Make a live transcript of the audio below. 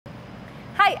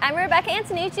Hi, I'm Rebecca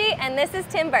Antonucci and this is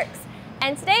Tim Burks.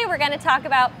 And today we're going to talk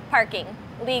about parking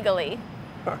legally.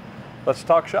 Let's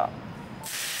talk shop.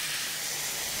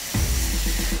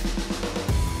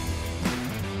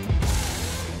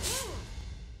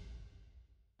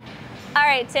 All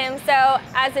right, Tim, so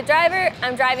as a driver,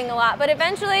 I'm driving a lot, but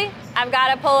eventually I've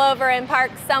got to pull over and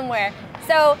park somewhere.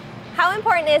 So how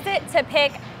important is it to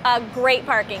pick a great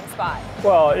parking spot?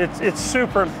 Well, it's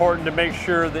super important to make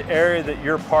sure the area that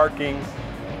you're parking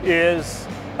is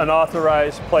an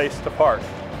authorized place to park.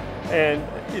 And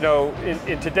you know,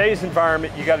 in today's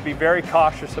environment, you got to be very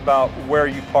cautious about where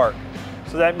you park.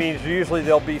 So that means usually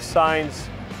there'll be signs.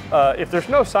 If there's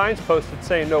no signs posted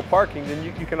saying no parking, then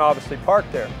you can obviously park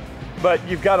there. But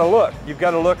you've got to look. You've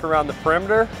got to look around the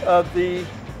perimeter of the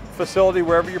facility,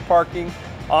 wherever you're parking,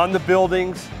 on the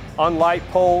buildings, on light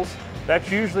poles. That's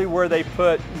usually where they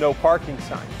put no parking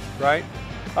signs, right?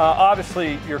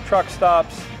 Obviously, your truck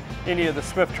stops, any of the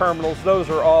Smith terminals, those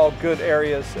are all good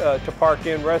areas to park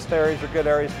in. Rest areas are good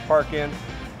areas to park in.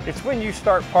 It's when you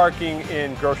start parking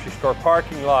in grocery store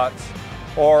parking lots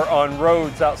or on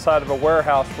roads outside of a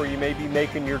warehouse where you may be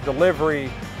making your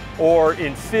delivery, or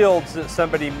in fields that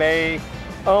somebody may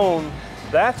own,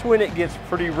 that's when it gets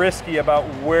pretty risky about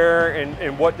where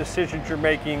and what decisions you're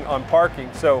making on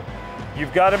parking. So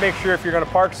you've got to make sure if you're going to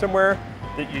park somewhere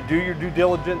that you do your due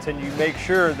diligence and you make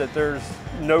sure that there's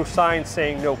no sign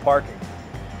saying no parking.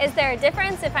 Is there a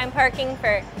difference if I'm parking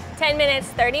for 10 minutes,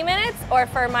 30 minutes, or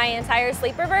for my entire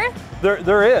sleeper berth?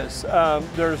 There is.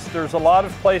 There's a lot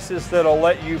of places that'll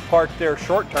let you park there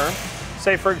short term.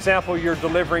 Say for example, you're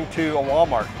delivering to a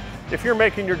Walmart. If you're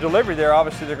making your delivery there,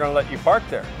 obviously they're going to let you park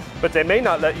there. But they may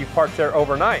not let you park there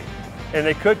overnight. And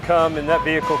they could come and that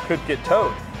vehicle could get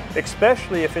towed,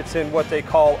 especially if it's in what they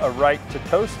call a right to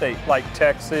tow state, like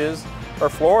Texas or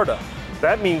Florida.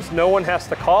 That means no one has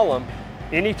to call them.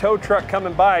 Any tow truck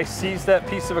coming by sees that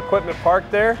piece of equipment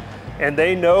parked there and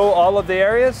they know all of the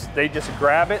areas, they just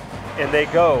grab it and they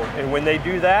go. And when they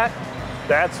do that,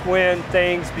 that's when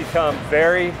things become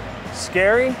very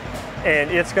scary,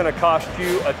 and it's going to cost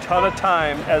you a ton of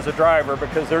time as a driver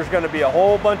because there's going to be a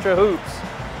whole bunch of hoops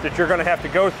that you're going to have to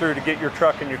go through to get your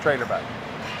truck and your trailer back.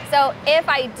 So if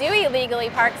I do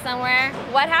illegally park somewhere,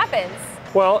 what happens?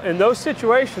 Well, in those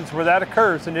situations where that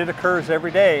occurs, and it occurs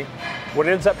every day, what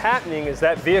ends up happening is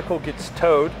that vehicle gets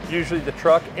towed, usually the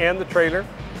truck and the trailer,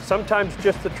 sometimes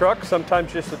just the truck,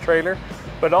 sometimes just the trailer,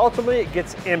 but ultimately it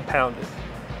gets impounded.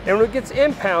 And when it gets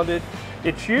impounded,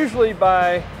 it's usually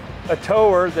by a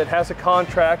tower that has a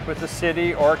contract with the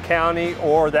city or county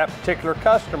or that particular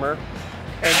customer,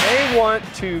 and they want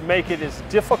to make it as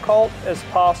difficult as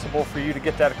possible for you to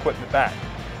get that equipment back.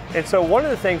 And so one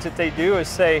of the things that they do is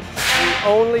say, we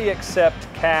only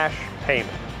accept cash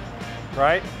payment,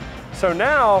 right? So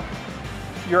now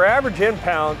your average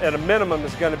impound at a minimum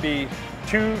is going to be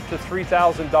 $2,000 to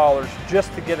 $3,000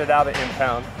 just to get it out of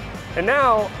impound. And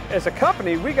now as a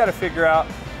company, we got to figure out,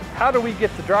 how do we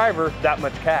get the driver that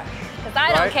much cash? Because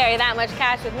I don't carry that much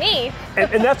cash with me.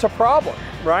 and that's a problem,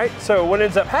 right? So what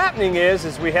ends up happening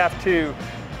is we have to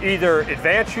either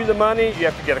advance you the money, you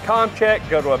have to get a comp check,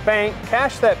 go to a bank,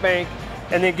 cash that bank,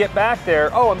 and then get back there.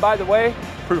 Oh, and by the way,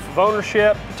 proof of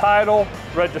ownership, title,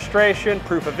 registration,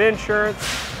 proof of insurance,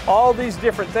 all these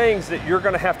different things that you're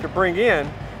going to have to bring in.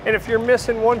 And if you're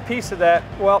missing one piece of that,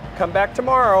 well, come back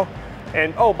tomorrow.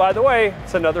 And oh, by the way,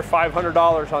 it's another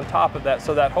 $500 on top of that.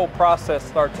 So that whole process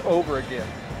starts over again.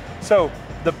 So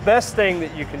the best thing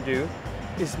that you can do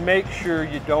is make sure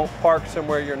you don't park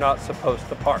somewhere you're not supposed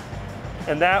to park.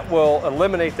 And that will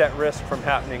eliminate that risk from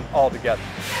happening altogether.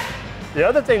 The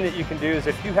other thing that you can do is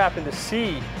if you happen to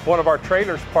see one of our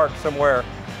trailers parked somewhere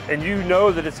and you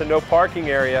know that it's a no parking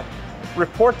area,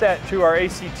 report that to our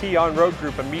ACT on-road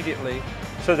group immediately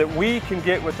so that we can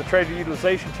get with the trailer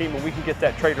utilization team and we can get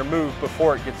that trailer moved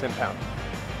before it gets impounded.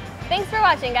 Thanks for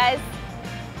watching, guys.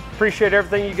 Appreciate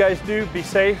everything you guys do. Be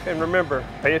safe, and remember,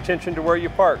 pay attention to where you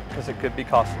park because it could be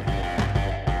costly.